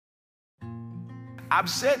I've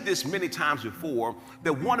said this many times before,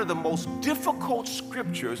 that one of the most difficult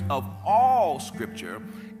scriptures of all scripture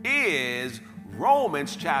is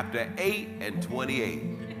Romans chapter 8 and 28.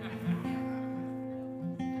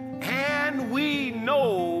 And we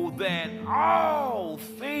know that all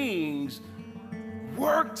things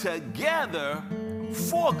work together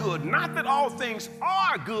for good. Not that all things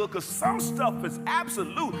are good, because some stuff is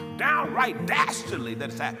absolute, downright dastardly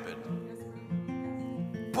that's happened.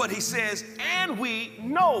 But he says, and we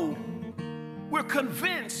know, we're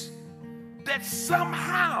convinced that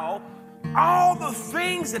somehow all the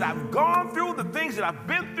things that I've gone through, the things that I've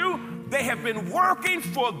been through, they have been working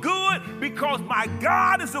for good because my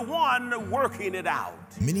God is the one working it out.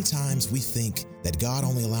 Many times we think that God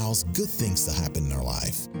only allows good things to happen in our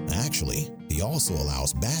life. Actually, he also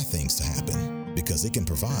allows bad things to happen because it can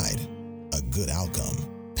provide a good outcome.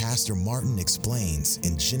 Pastor Martin explains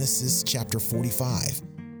in Genesis chapter 45,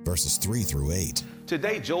 verses 3 through 8.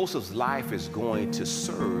 Today, Joseph's life is going to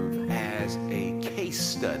serve as a case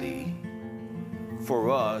study for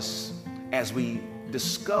us as we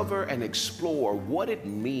discover and explore what it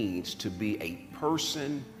means to be a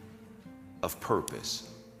person of purpose.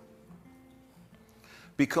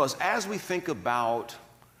 Because as we think about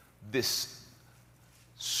this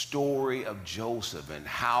story of Joseph and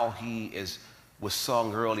how he was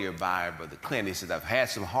sung earlier by Brother Clint, he says, I've had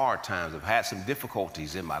some hard times, I've had some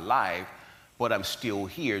difficulties in my life, but I'm still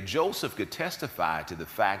here. Joseph could testify to the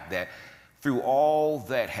fact that through all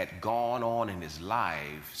that had gone on in his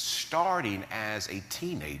life, starting as a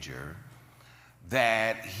teenager,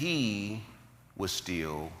 that he was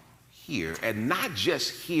still here. And not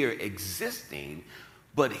just here existing,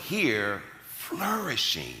 but here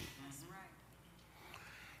flourishing. That's right.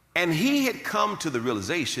 And he had come to the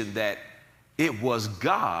realization that it was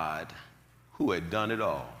God who had done it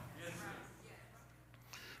all.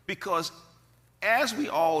 Because as we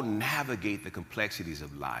all navigate the complexities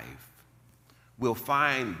of life, we'll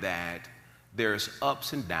find that there's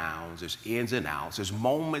ups and downs, there's ins and outs, there's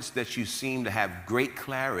moments that you seem to have great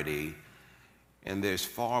clarity, and there's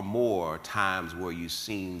far more times where you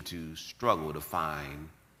seem to struggle to find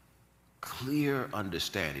clear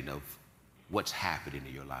understanding of what's happening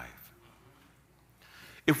in your life.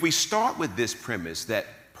 If we start with this premise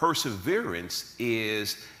that perseverance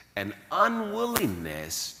is an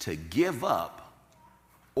unwillingness to give up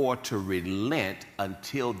or to relent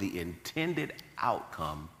until the intended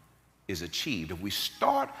outcome is achieved. If we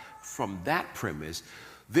start from that premise,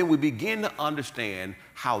 then we begin to understand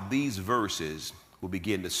how these verses will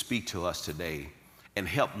begin to speak to us today and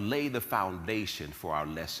help lay the foundation for our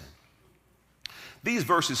lesson. These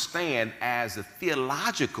verses stand as the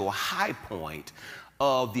theological high point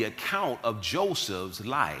of the account of Joseph's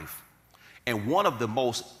life and one of the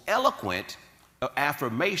most eloquent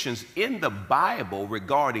affirmations in the Bible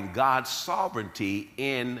regarding God's sovereignty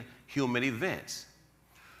in human events.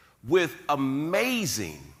 With an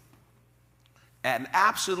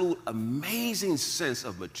absolute amazing sense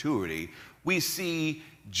of maturity, we see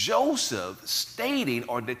Joseph stating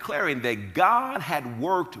or declaring that God had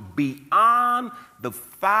worked beyond the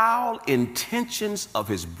foul intentions of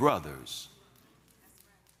his brothers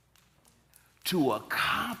to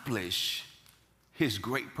accomplish his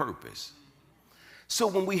great purpose. So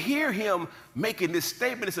when we hear him making this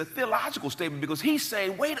statement, it's a theological statement because he's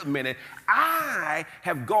saying, wait a minute, I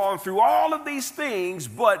have gone through all of these things,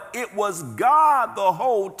 but it was God the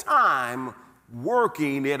whole time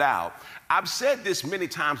working it out. I've said this many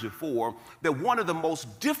times before, that one of the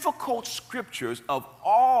most difficult scriptures of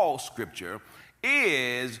all scripture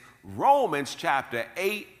is Romans chapter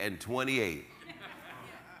 8 and 28.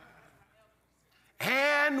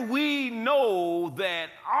 And we know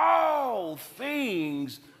that all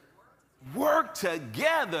things work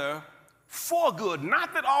together for good.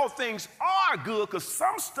 Not that all things are good, because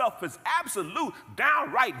some stuff is absolute,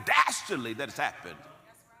 downright dastardly that has happened.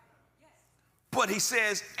 But he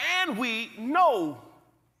says, and we know,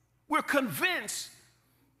 we're convinced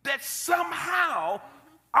that somehow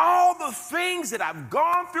all the things that I've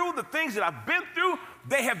gone through, the things that I've been through,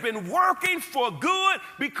 they have been working for good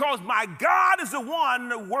because my God is the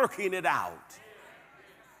one working it out.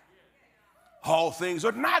 All things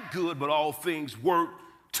are not good, but all things work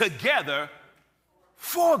together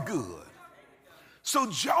for good. So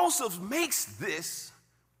Joseph makes this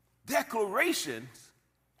declaration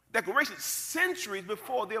centuries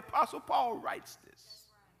before the Apostle Paul writes this.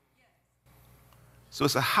 So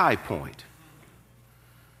it's a high point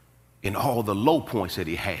in all the low points that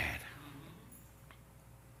he had.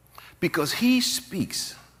 Because he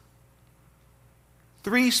speaks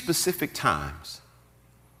 3 specific times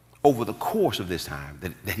over the course of this time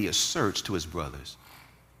that he asserts to his brothers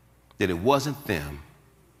that it wasn't them,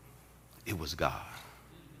 it was God.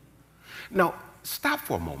 Now, stop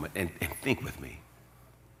for a moment and think with me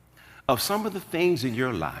of some of the things in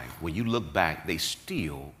your life when you look back, they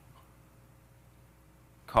still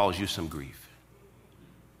cause you some grief.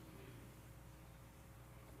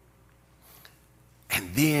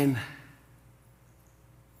 And then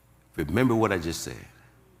remember what I just said.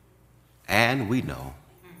 And we know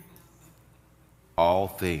all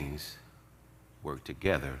things work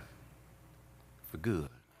together for good.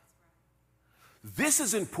 This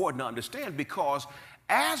is important to understand because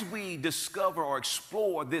as we discover or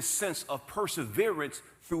explore this sense of perseverance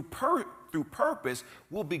through purpose,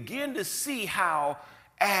 we'll begin to see how,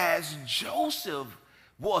 as Joseph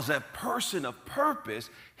was a person of purpose,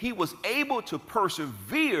 he was able to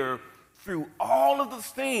persevere through all of the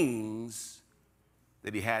things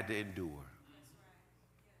that he had to endure.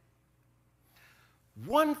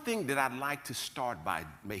 One thing that I'd like to start by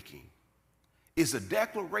making is a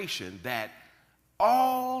declaration that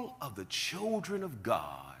all of the children of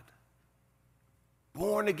God,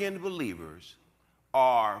 born again believers,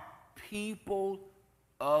 are people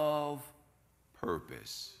of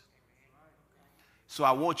purpose. So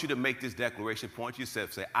I want you to make this declaration, point to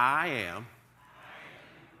yourself, say, I am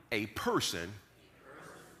a person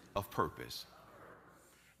of purpose.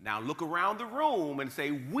 Now look around the room and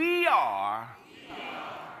say, we are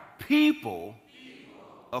people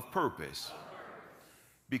of purpose.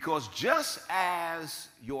 Because just as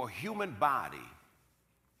your human body,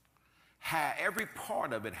 every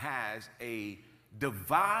part of it has a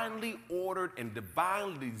divinely ordered and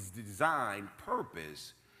divinely designed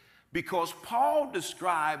purpose, because Paul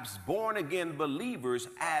describes born-again believers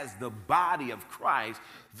as the body of Christ,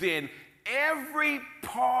 then every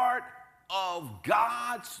part of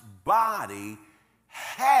God's body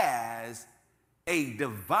has a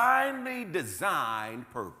divinely designed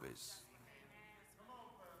purpose.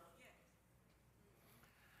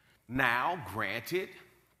 Now, granted,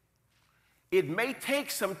 it may take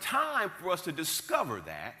some time for us to discover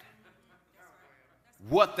that,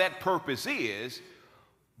 what that purpose is,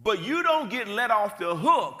 but you don't get let off the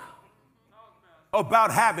hook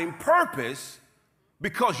about having purpose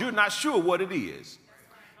because you're not sure what it is.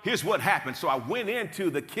 Here's what happened. So I went into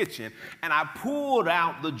the kitchen and I pulled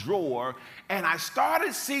out the drawer and I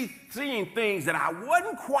started seeing things that I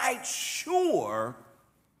wasn't quite sure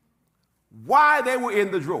why they were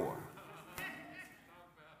in the drawer.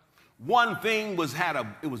 One thing was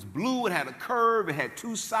it was blue, it had a curve, it had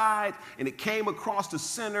two sides, and it came across the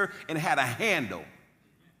center and it had a handle.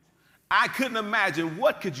 I couldn't imagine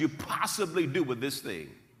what could you possibly do with this thing.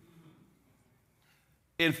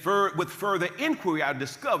 With further inquiry, I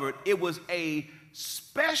discovered it was a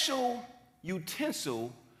special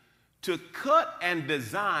utensil to cut and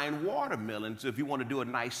design watermelons if you want to do a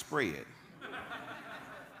nice spread.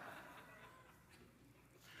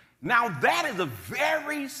 Now, that is a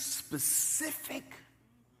very specific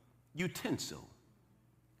utensil,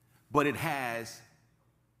 but it has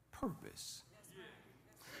purpose.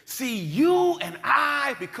 See, you and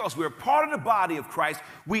I, because we're part of the body of Christ,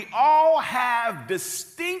 we all have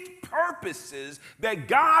distinct purposes that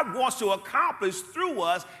God wants to accomplish through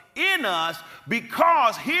us, in us,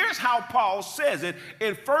 because here's how Paul says it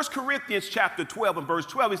in 1 Corinthians chapter 12 and verse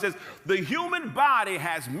 12. He says, the human body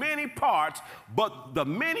has many parts, but the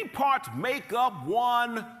many parts make up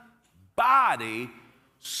one body.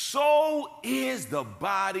 So is the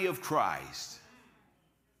body of Christ.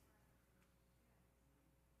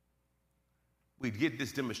 We did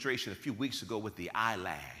this demonstration a few weeks ago with the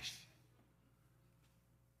eyelash.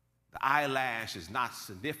 The eyelash is not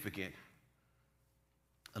significant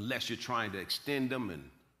unless you're trying to extend them and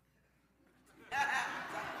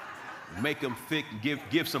make them thick and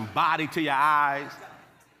give some body to your eyes.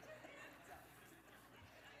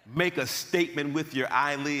 Make a statement with your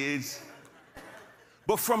eyelids.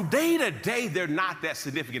 But from day to day, they're not that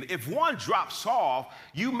significant. If one drops off,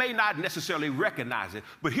 you may not necessarily recognize it.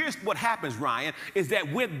 But here's what happens, Ryan, is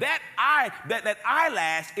that when that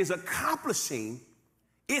eyelash is accomplishing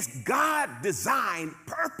its God-designed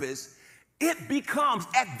purpose, it becomes,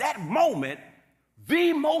 at that moment,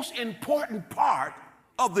 the most important part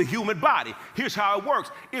of the human body. Here's how it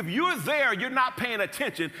works. If you're there, you're not paying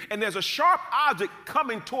attention, and there's a sharp object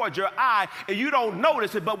coming towards your eye, and you don't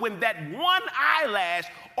notice it, but when that one eyelash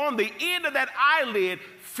on the end of that eyelid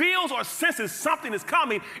feels or senses something is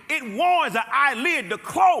coming, it warns the eyelid to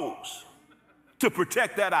close to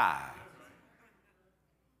protect that eye.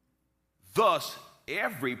 Thus,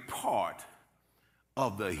 every part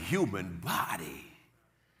of the human body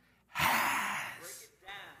has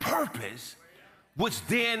purpose, which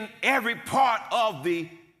then every part of the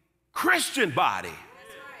Christian body,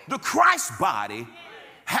 the Christ body,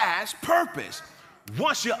 has purpose.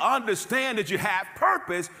 Once you understand that you have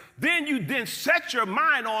purpose, then you then set your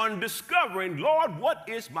mind on discovering, Lord, what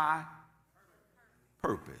is my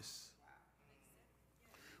purpose?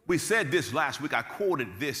 We said this last week. I quoted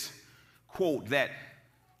this quote that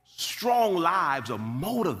strong lives are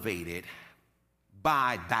motivated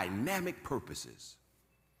by dynamic purposes.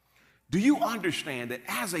 Do you understand that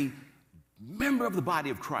as a member of the body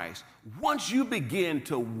of Christ, once you begin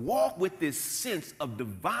to walk with this sense of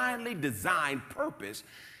divinely designed purpose,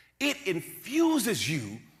 it infuses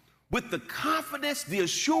you with the confidence, the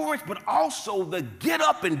assurance, but also the get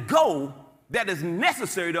up and go that is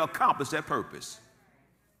necessary to accomplish that purpose.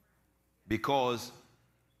 Because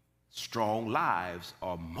strong lives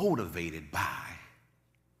are motivated by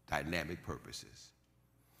dynamic purposes.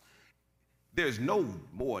 There's no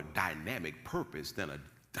more dynamic purpose than a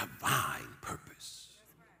divine purpose.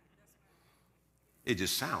 It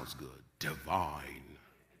just sounds good. Divine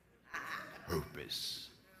purpose.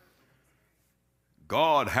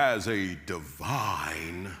 God has a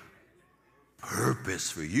divine purpose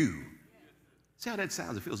for you. See how that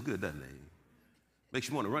sounds? It feels good, doesn't it? Makes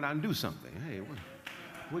you want to run out and do something. Hey,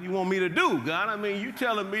 what do you want me to do, God? I mean, you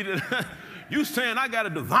telling me that you saying I got a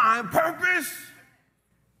divine purpose?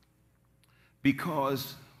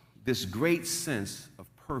 Because this great sense of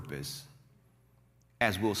purpose,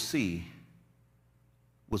 as we'll see,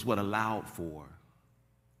 was what allowed for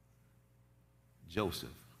Joseph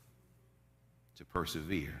to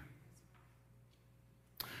persevere.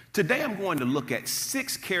 Today I'm going to look at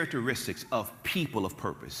 6 characteristics of people of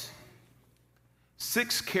purpose.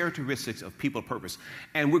 6 characteristics of people of purpose.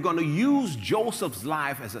 And we're going to use Joseph's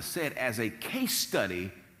life, as I said, as a case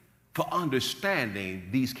study for understanding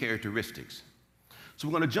these characteristics. So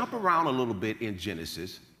we're going to jump around a little bit in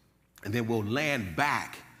Genesis, and then we'll land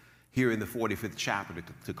back here in the 45th chapter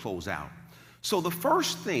to close out. So the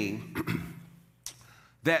first thing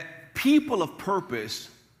that people of purpose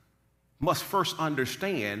must first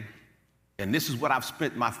understand, and this is what I've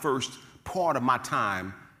spent my first part of my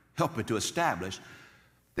time helping to establish,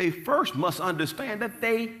 they first must understand that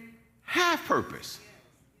they have purpose.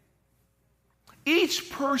 Each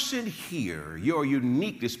person here, your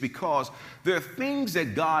uniqueness, because there are things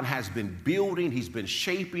that God has been building, He's been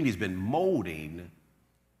shaping, He's been molding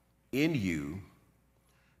in you,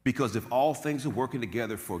 because if all things are working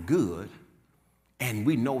together for good, and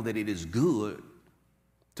we know that it is good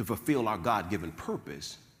to fulfill our God-given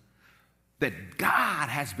purpose, that God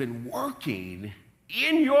has been working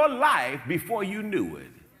in your life before you knew it.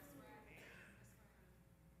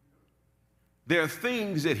 There are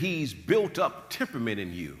things that He's built up temperament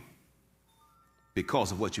in you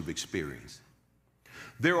because of what you've experienced.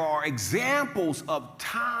 There are examples of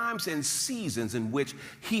times and seasons in which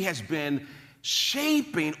He has been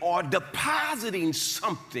shaping or depositing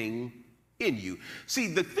something in you. See,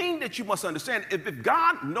 the thing that you must understand, if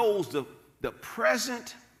God knows the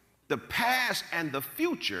present, the past, and the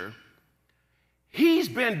future, He's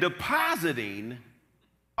been depositing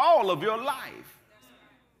all of your life.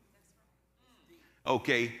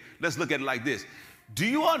 Okay, let's look at it like this. Do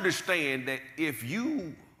you understand that if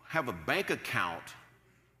you have a bank account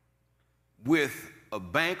with a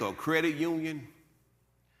bank or credit union,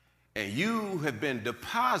 and you have been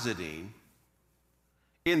depositing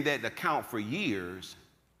in that account for years,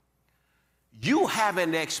 you have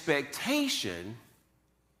an expectation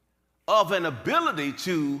of an ability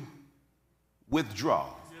to withdraw.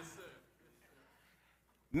 Yes, sir.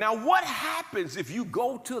 Now, what happens if you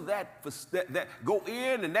go to that go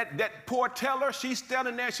in, and that poor teller, she's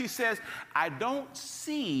standing there, she says, I don't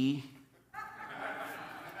see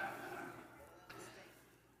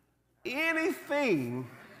anything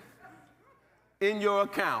in your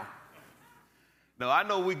account. Now, I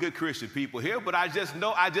know we good Christian people here, but I just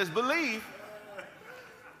believe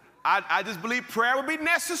prayer would be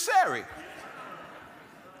necessary.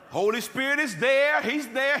 Holy Spirit is there. He's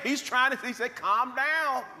there. He said, calm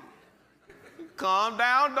down. Calm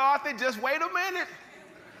down, Dorothy. Just wait a minute.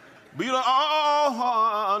 But you're like,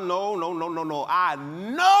 no. I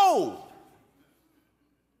know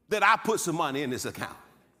that I put some money in this account.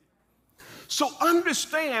 So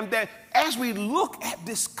understand that as we look at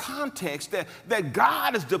this context that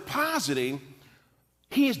God is depositing,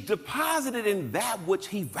 He is deposited in that which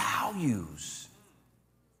He values.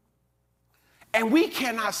 And we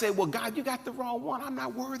cannot say, well, God, you got the wrong one. I'm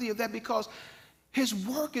not worthy of that, because His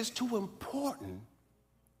work is too important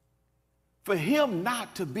for Him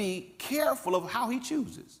not to be careful of how He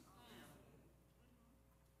chooses.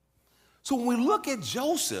 So when we look at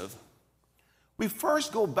Joseph, we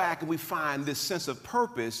first go back and we find this sense of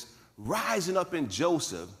purpose rising up in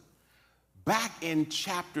Joseph back in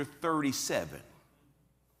chapter 37.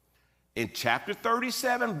 In chapter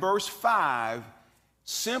 37, verse 5,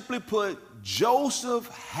 simply put, Joseph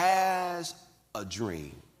has a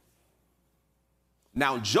dream.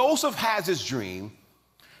 Now, Joseph has his dream.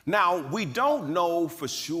 Now, we don't know for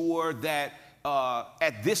sure that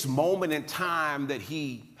at this moment in time that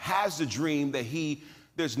he has the dream,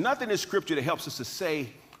 there's nothing in Scripture that helps us to say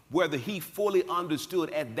whether he fully understood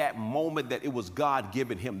at that moment that it was God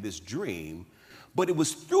giving him this dream. But it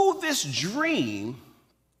was through this dream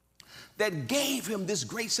that gave him this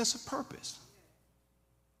great sense of purpose.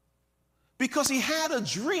 Because he had a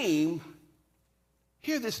dream,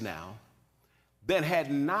 hear this now, that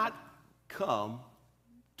had not come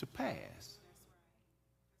to pass.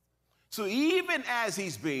 So even as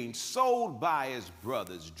he's being sold by his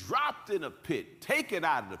brothers, dropped in a pit, taken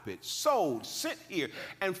out of the pit, sold, sent here,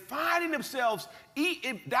 and finding themselves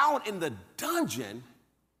down in the dungeon,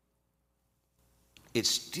 it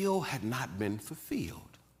still had not been fulfilled.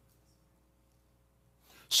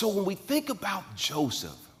 So when we think about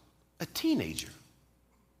Joseph, a teenager,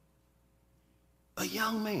 a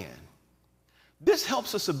young man, this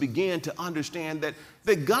helps us to begin to understand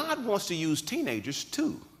that God wants to use teenagers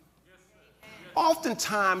too.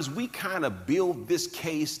 Oftentimes, we kind of build this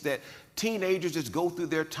case that teenagers just go through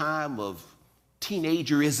their time of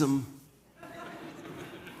teenagerism.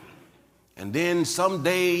 And then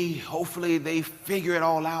someday, hopefully, they figure it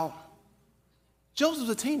all out. Joseph's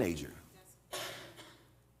a teenager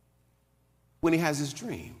when he has his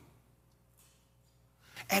dream.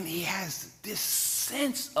 And he has this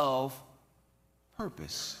sense of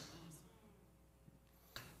purpose.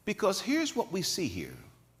 Because here's what we see here.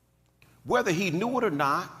 Whether he knew it or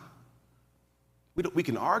not, we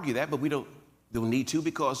can argue that, but we don't need to,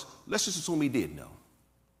 because let's just assume he did know.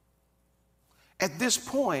 At this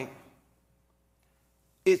point,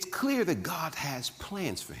 it's clear that God has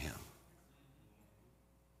plans for him.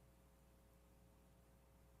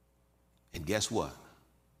 And guess what?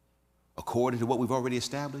 According to what we've already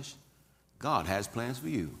established, God has plans for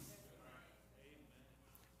you.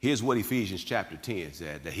 Here's what Ephesians chapter 10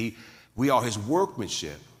 said, that we are his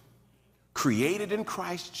workmanship, created in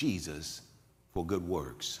Christ Jesus for good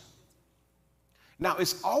works. Now,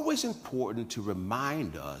 it's always important to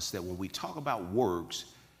remind us that when we talk about works,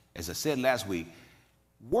 as I said last week,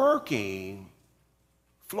 working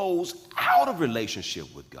flows out of relationship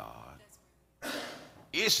with God.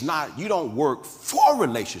 It's not, you don't work for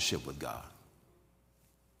relationship with God.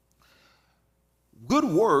 Good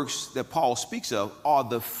works that Paul speaks of are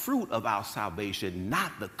the fruit of our salvation,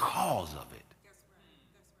 not the cause of it.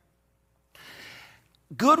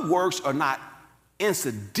 Good works are not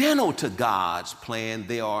incidental to God's plan,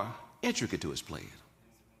 they are intricate to his plan.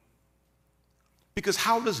 Because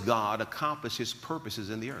how does God accomplish his purposes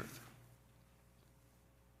in the earth?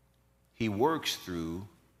 He works through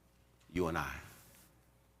you and I.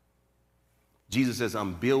 Jesus says,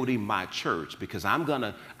 I'm building my church because I'm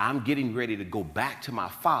getting ready to go back to my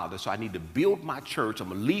Father, so I need to build my church. I'm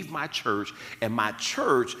going to leave my church, and my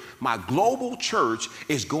church, my global church,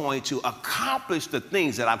 is going to accomplish the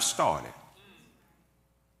things that I've started.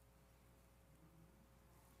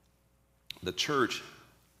 The church,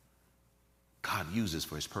 God uses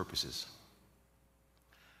for his purposes.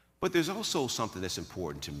 But there's also something that's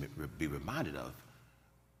important to be reminded of.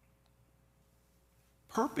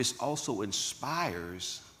 Purpose also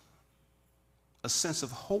inspires a sense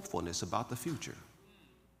of hopefulness about the future.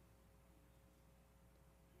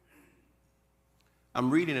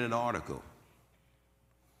 I'm reading an article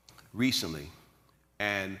recently,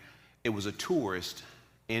 and it was a tourist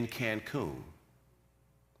in Cancun.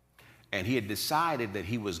 And he had decided that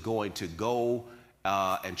he was going to go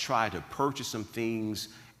and try to purchase some things,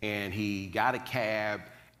 and he got a cab,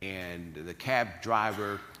 and the cab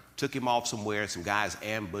driver took him off somewhere. Some guys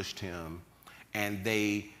ambushed him, and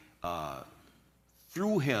they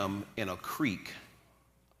threw him in a creek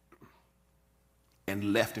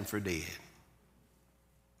and left him for dead.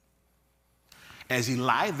 As he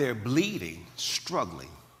lay there bleeding,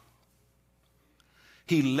 struggling,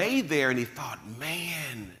 he lay there and he thought,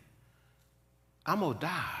 man, I'm gonna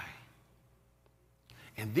die.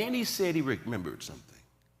 And then he said he remembered something.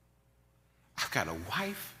 I've got a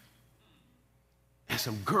wife and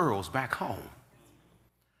some girls back home.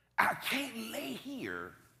 I can't lay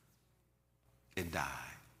here and die.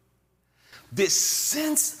 This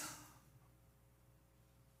sense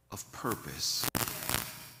of purpose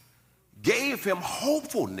gave him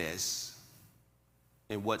hopefulness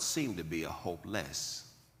in what seemed to be a hopeless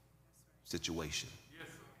situation.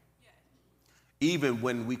 Even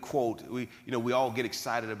when we quote, we all get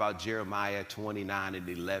excited about Jeremiah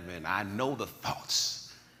 29:11. I know the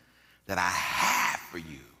thoughts that I have for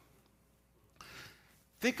you.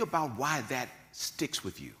 Think about why that sticks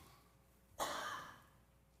with you.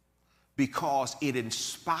 Because it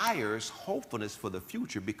inspires hopefulness for the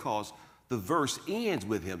future, because the verse ends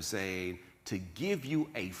with him saying, to give you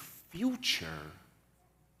a future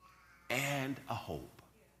and a hope.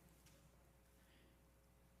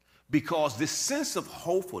 Because this sense of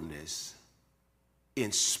hopefulness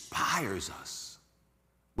inspires us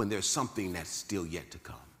when there's something that's still yet to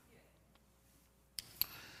come.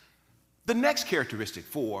 The next characteristic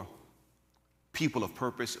for people of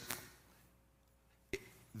purpose,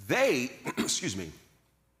 they,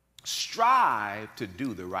 strive to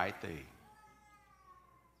do the right thing.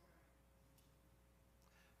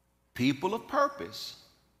 People of purpose,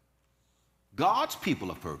 God's people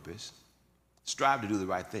of purpose, strive to do the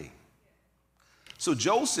right thing. So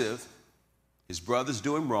Joseph, his brother's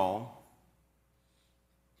doing wrong.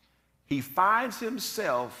 He finds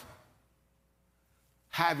himself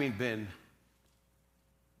having been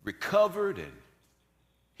recovered and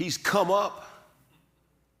he's come up.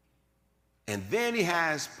 And then he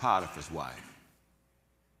has Potiphar's wife.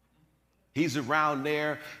 He's around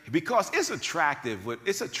there because it's attractive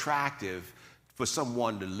for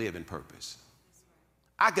someone to live in purpose.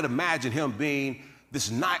 I could imagine him being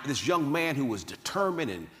this young man who was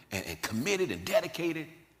determined and committed and dedicated.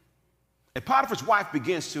 And Potiphar's wife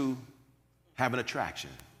begins to have an attraction.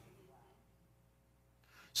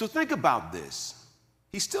 So think about this.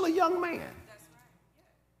 He's still a young man.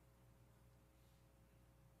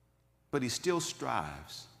 But he still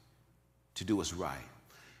strives to do what's right.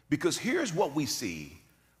 Because here's what we see.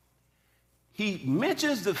 He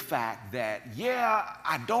mentions the fact that,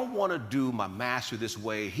 I don't want to do my master this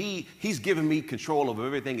way. He's given me control over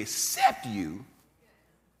everything except you.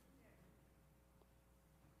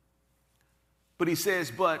 But he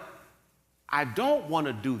says, but I don't want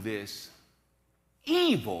to do this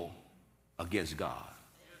evil against God.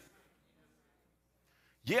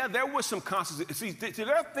 Yeah, there was some consequences. See,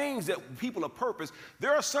 there are things that people of purpose,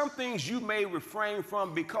 there are some things you may refrain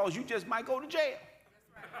from because you just might go to jail.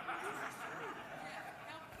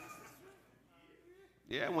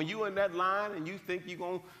 Yeah, when you're in that line and you think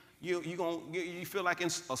you feel like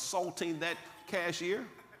assaulting that cashier,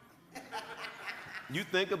 you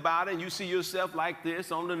think about it and you see yourself like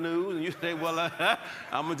this on the news and you say, well,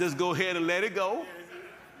 I'm going to just go ahead and let it go.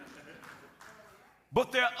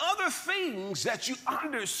 But there are other things that you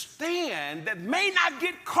understand that may not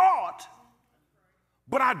get caught,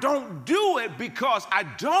 but I don't do it because I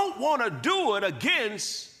don't want to do it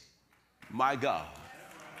against my God.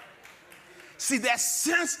 See, that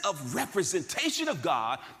sense of representation of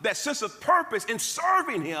God, that sense of purpose in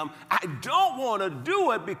serving him, I don't want to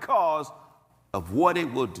do it because of what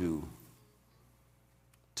it will do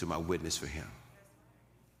to my witness for him.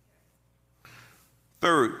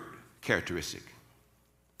 Third characteristic.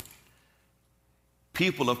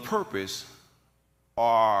 People of purpose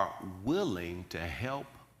are willing to help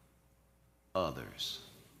others.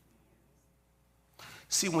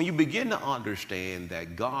 See, when you begin to understand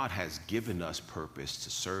that God has given us purpose to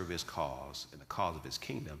serve his cause and the cause of his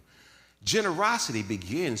kingdom, generosity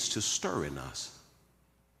begins to stir in us.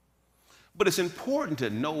 But it's important to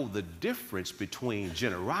know the difference between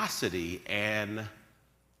generosity and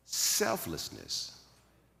selflessness.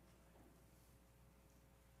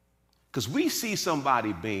 Because we see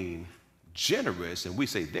somebody being generous and we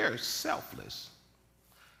say they're selfless,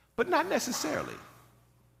 but not necessarily.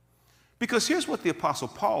 Because here's what the Apostle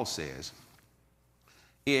Paul says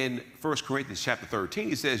in 1 Corinthians chapter 13.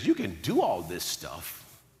 He says, you can do all this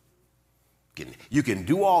stuff. You can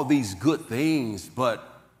do all these good things,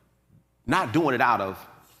 but not doing it out of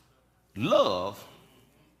love.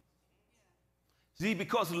 See,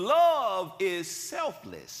 because love is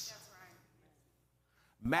selfless.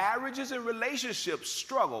 Marriages and relationships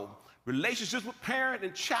struggle. Relationships with parent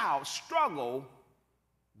and child struggle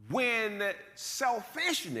when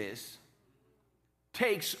selfishness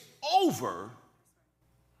takes over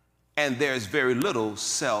and there's very little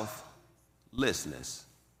selflessness.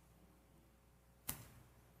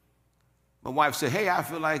 My wife said, hey, I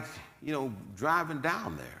feel like, driving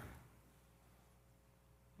down there.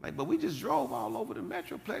 Like, but we just drove all over the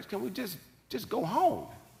Metroplex. Can we just go home?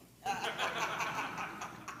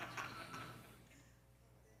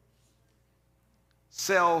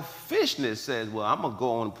 Selfishness says, well, I'm going to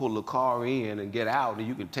go and pull the car in and get out and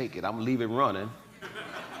you can take it. I'm going to leave it running.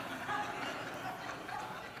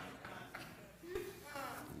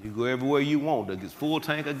 You go everywhere you want to get full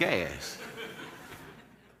tank of gas.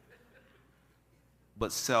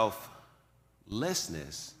 But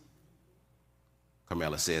selflessness,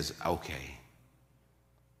 Carmela says, okay,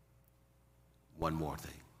 one more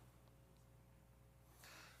thing.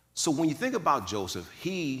 So when you think about Joseph,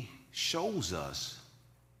 he shows us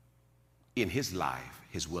in his life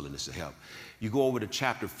his willingness to help. You go over to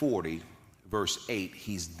chapter 40, verse 8,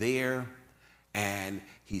 he's there and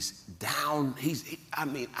he's down.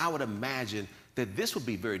 I would imagine that this would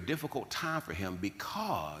be a very difficult time for him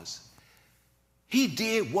because he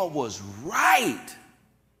did what was right.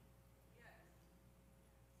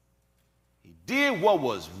 He did what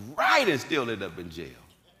was right and still ended up in jail.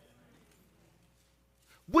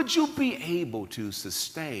 Would you be able to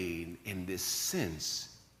sustain in this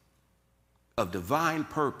sense of divine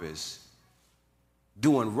purpose,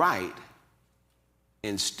 doing right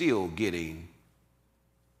and still getting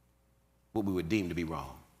what we would deem to be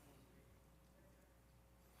wrong?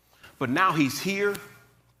 But now he's here.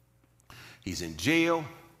 He's in jail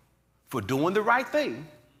for doing the right thing.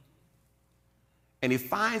 And he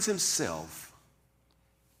finds himself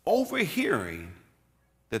overhearing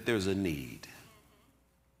that there's a need.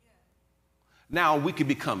 Now we can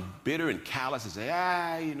become bitter and callous and say,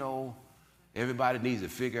 everybody needs to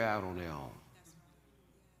figure out on their own.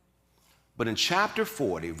 But in chapter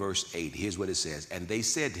 40, verse 8, here's what it says. And they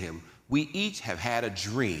said to him, we each have had a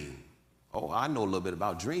dream. Oh, I know a little bit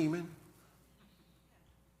about dreaming.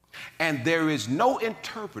 And there is no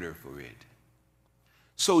interpreter for it.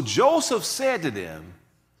 So Joseph said to them,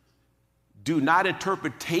 do not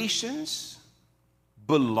interpretations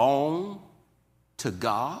belong to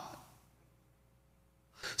God?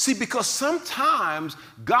 See, because sometimes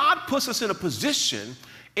God puts us in a position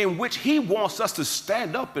in which he wants us to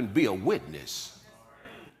stand up and be a witness.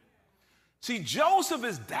 See, Joseph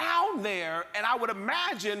is down there, and I would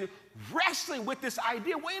imagine wrestling with this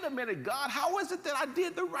idea. Wait a minute, God, how is it that I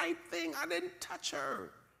did the right thing? I didn't touch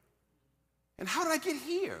her. And how did I get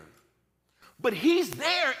here? But he's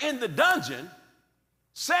there in the dungeon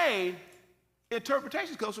saying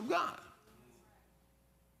interpretations comes from God.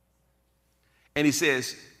 And he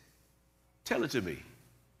says, tell it to me.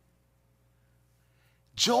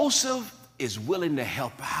 Joseph is willing to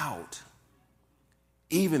help out,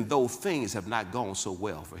 even though things have not gone so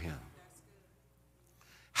well for him.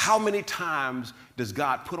 How many times does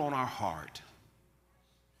God put on our heart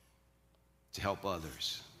to help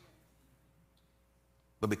others?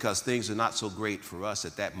 But because things are not so great for us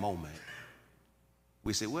at that moment,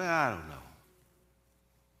 we say, well, I don't know.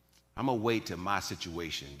 I'm going to wait till my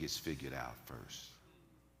situation gets figured out first.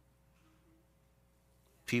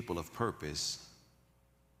 People of purpose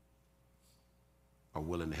are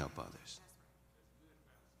willing to help others.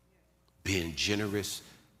 Being generous,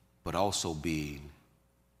 but also being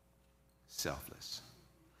selfless.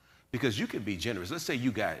 Because you can be generous. Let's say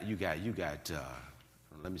you got,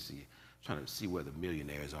 let me see, I'm trying to see where the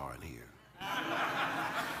millionaires are in here.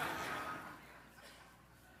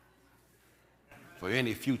 For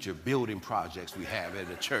any future building projects we have at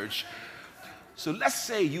the church. So let's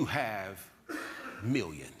say you have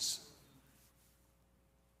millions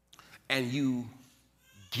and you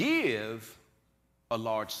give a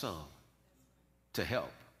large sum to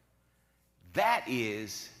help. That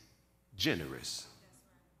is generous.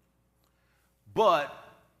 But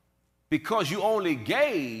because you only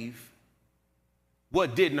gave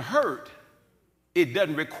what didn't hurt, it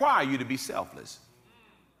doesn't require you to be selfless.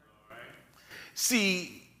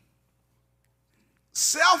 See,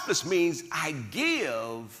 selfless means I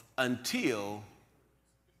give until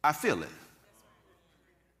I feel it.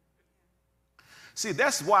 See,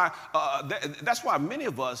 that's why many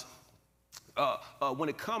of us, when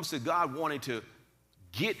it comes to God wanting to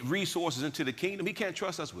get resources into the kingdom, he can't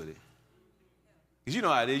trust us with it. Because you know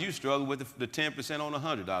how it is. You struggle with the 10% on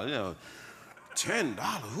 $100.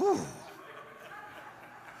 $10. Ooh.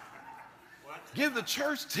 Give the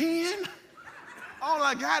church 10. All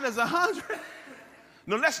I got is 100.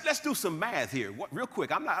 No, let's do some math here. Real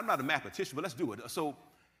quick. I'm not a mathematician, but let's do it. So,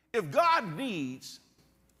 if God needs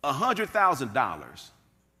 $100,000,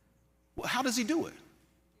 well, how does he do it?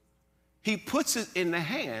 He puts it in the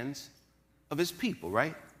hands of his people,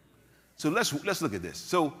 right? So let's look at this.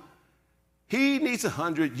 So he needs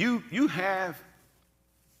 100. You have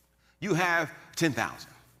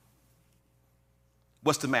 10,000.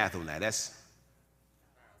 What's the math on that? That's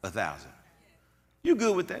 1,000. You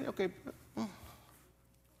good with that? Okay.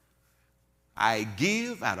 I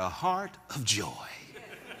give out a heart of joy.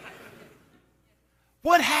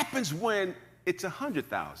 What happens when it's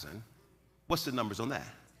 100,000? What's the numbers on that?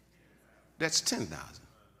 That's 10,000.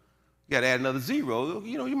 You got to add another zero.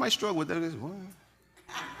 You know, you might struggle with that.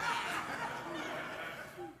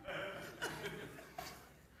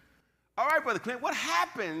 All right, Brother Clint, what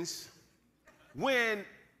happens when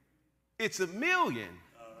it's 1 million?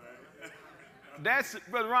 That's,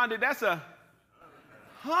 Brother Rondé, that's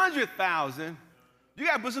 100,000. You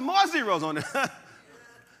got to put some more zeros on it.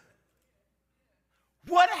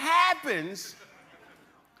 What happens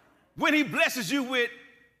when he blesses you with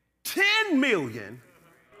 10 million?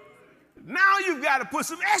 Now you've got to put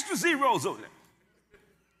some extra zeros on it.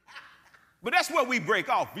 But that's where we break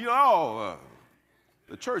off. You know,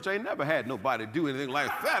 the church ain't never had nobody do anything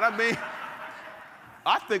like that. I mean,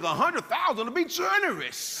 I think 100,000 would be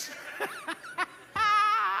generous.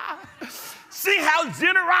 See how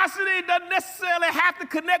generosity doesn't necessarily have to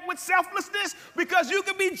connect with selflessness? Because you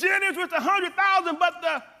can be generous with 100,000, but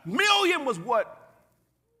the million was what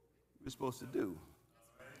you're supposed to do.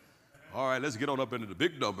 All right, let's get on up into the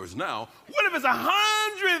big numbers now. What if it's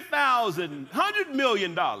 100,000, $100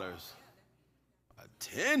 million? A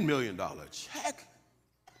 $10 million check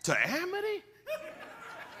to Amity?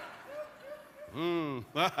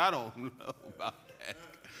 I don't know about that.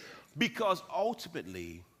 Because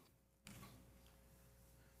ultimately,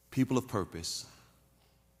 people of purpose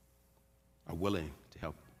are willing to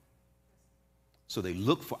help. So they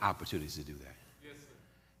look for opportunities to do that, yes, sir,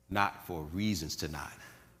 not for reasons to not.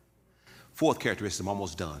 Fourth characteristic, I'm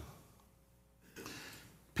almost done.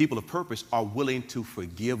 People of purpose are willing to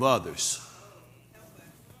forgive others.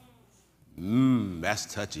 That's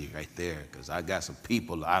touchy right there, because I got some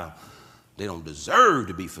people, they don't deserve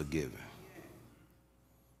to be forgiven.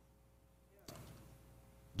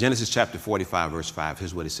 Genesis chapter 45, verse 5,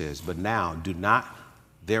 here's what it says. But now do not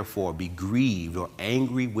therefore be grieved or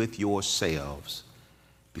angry with yourselves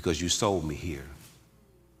because you sold me here.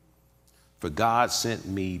 For God sent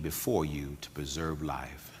me before you to preserve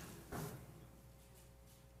life.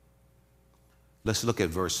 Let's look at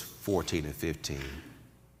verse 14 and 15.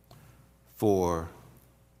 For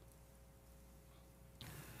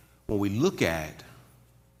when we look at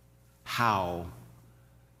how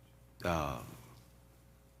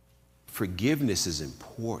forgiveness is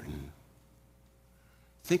important,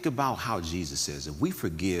 think about how Jesus says, if we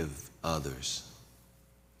forgive others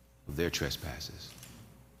of their trespasses,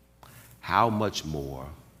 how much more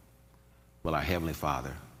will our Heavenly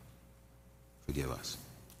Father forgive us?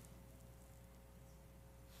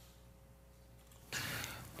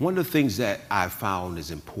 One of the things that I've found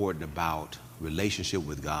is important about relationship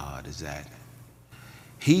with God is that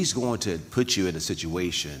He's going to put you in a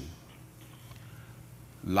situation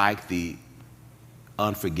like the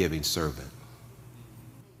unforgiving servant.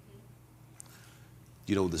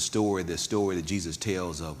 You know, the story that Jesus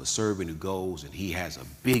tells of a servant who goes and he has a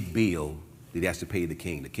big bill that he has to pay the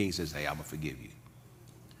king. The king says, hey, I'm going to forgive you.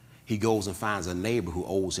 He goes and finds a neighbor who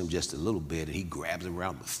owes him just a little bit, and he grabs him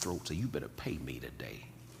around the throat and says, you better pay me today.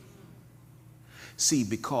 See,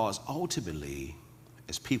 because ultimately,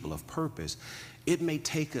 as people of purpose, it may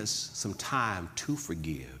take us some time to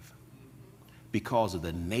forgive because of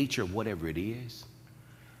the nature of whatever it is,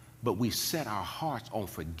 but we set our hearts on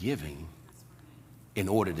forgiving in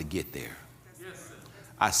order to get there.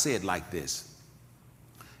 I say it like this.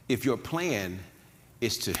 If your plan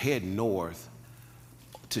is to head north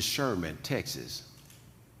to Sherman, Texas,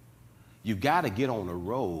 you've got to get on the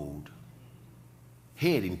road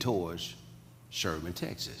heading towards Sherman,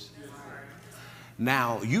 Texas.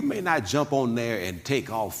 Now, you may not jump on there and take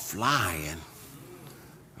off flying.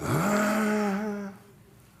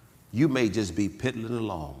 You may just be piddling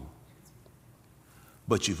along.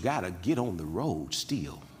 But you've got to get on the road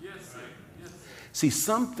still. Yes, sir. Yes, sir. See,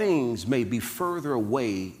 some things may be further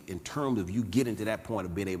away in terms of you getting to that point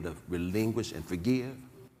of being able to relinquish and forgive,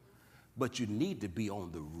 but you need to be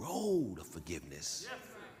on the road of forgiveness. Yes,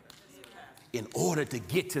 in order to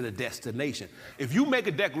get to the destination. If you make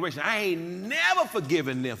a declaration, I ain't never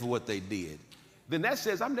forgiven them for what they did, then that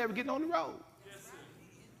says I'm never getting on the road. Yes,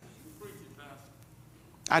 sir.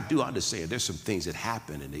 I do understand there's some things that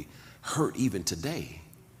happen and they hurt even today,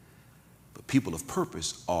 but people of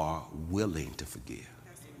purpose are willing to forgive.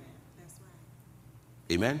 That's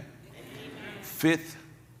right. Amen? Amen? Fifth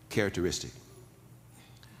characteristic.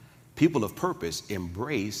 People of purpose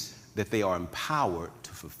embrace that they are empowered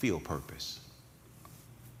to fulfill purpose.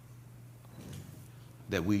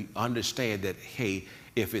 That we understand that, hey,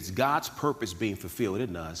 if it's God's purpose being fulfilled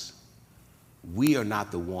in us, we are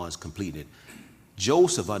not the ones completing it.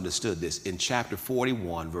 Joseph understood this in chapter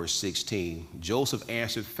 41, verse 16. Joseph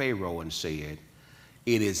answered Pharaoh and said,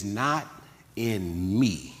 it is not in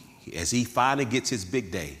me. As he finally gets his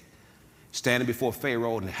big day, standing before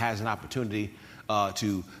Pharaoh and has an opportunity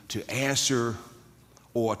to answer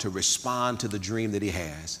or to respond to the dream that he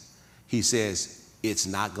has, he says, it's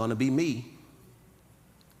not going to be me.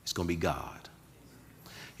 It's going to be God.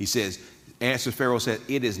 He says, Pharaoh said,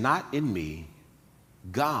 it is not in me.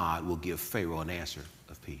 God will give Pharaoh an answer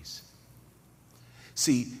of peace.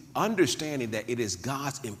 See, understanding that it is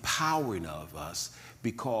God's empowering of us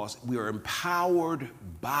because we are empowered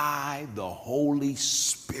by the Holy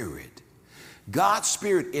Spirit. God's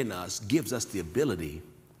Spirit in us gives us the ability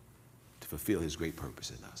to fulfill his great purpose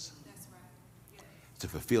in us. That's right. Yes. To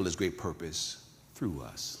fulfill his great purpose through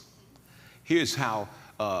us. Here's how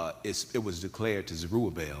it was declared to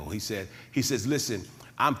Zerubbabel. He says, listen,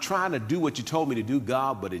 I'm trying to do what you told me to do,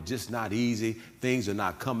 God, but it's just not easy. Things are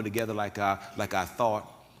not coming together like I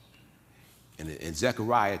thought. And in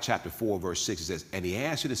Zechariah chapter 4, verse 6, it says, and he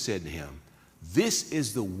answered and said to him, this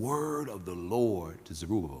is the word of the Lord to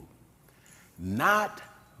Zerubbabel, not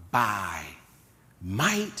by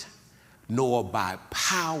might nor by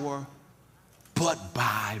power, but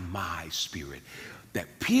by my Spirit.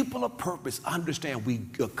 That people of purpose understand we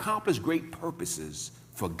accomplish great purposes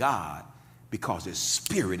for God because his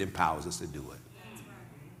Spirit empowers us to do it.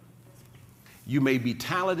 You may be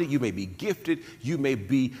talented, you may be gifted, you may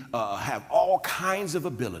be have all kinds of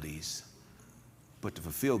abilities, but to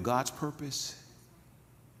fulfill God's purpose,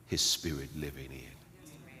 his Spirit living in.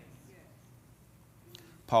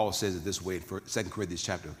 Paul says it this way in 2 Corinthians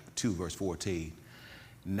chapter 2, verse 14.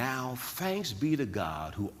 Now thanks be to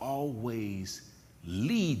God who always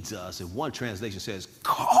leads us, and one translation says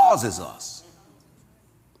causes us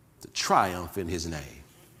to triumph in his name.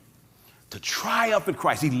 To triumph in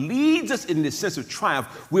Christ. He leads us in this sense of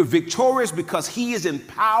triumph. We're victorious because he is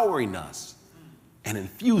empowering us and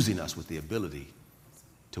infusing us with the ability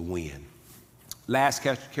to win. Last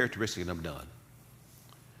characteristic, and I'm done.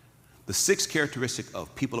 The sixth characteristic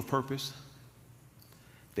of people of purpose,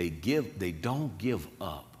 they don't give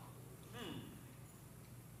up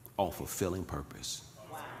on fulfilling purpose.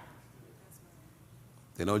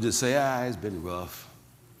 They don't just say, it's been rough.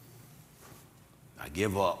 I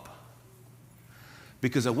give up.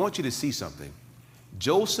 Because I want you to see something.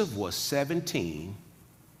 Joseph was 17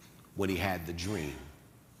 when he had the dream,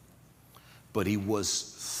 but he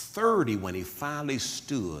was 30 when he finally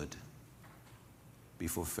stood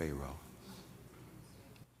before Pharaoh.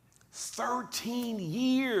 13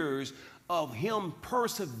 years of him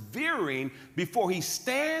persevering before he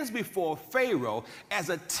stands before Pharaoh. As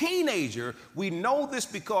a teenager, we know this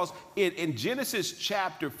because in Genesis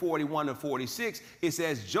chapter 41 and 46, it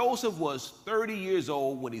says Joseph was 30 years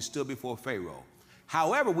old when he stood before Pharaoh.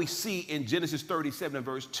 However, we see in Genesis 37 and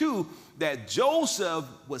verse 2 that Joseph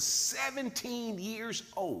was 17 years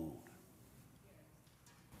old.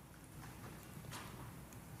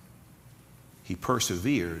 He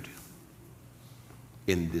persevered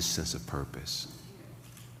in this sense of purpose.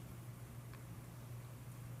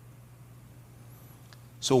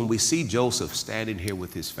 So when we see Joseph standing here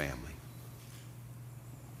with his family,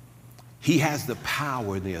 he has the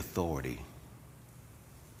power and the authority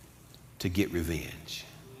to get revenge.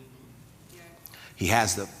 He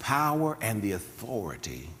has the power and the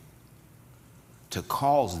authority to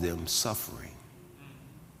cause them suffering.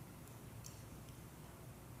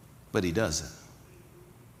 But he doesn't.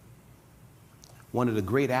 One of the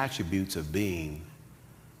great attributes of being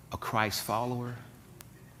a Christ follower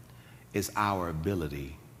is our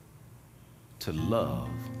ability to love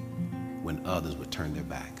when others would turn their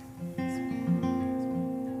back.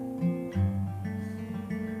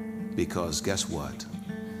 Because guess what?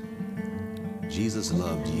 Jesus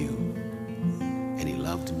loved you and he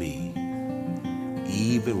loved me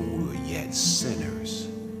even when we were yet sinners.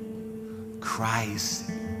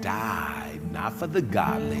 Christ died, not for the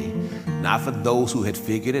godly, not for those who had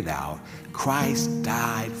figured it out. Christ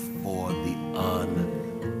died for the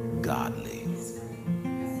ungodly.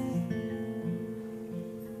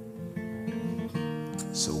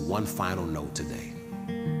 So one final note today.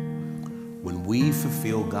 When we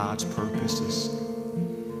fulfill God's purposes,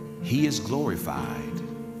 he is glorified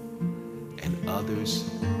and others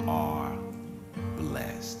are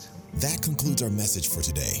blessed. That concludes our message for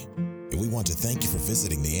today. And we want to thank you for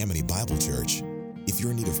visiting the Amity Bible Church. If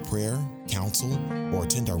you're in need of prayer, counsel, or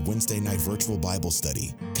attend our Wednesday night virtual Bible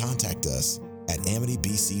study, contact us at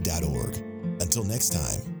amitybc.org. Until next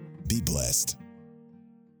time, be blessed.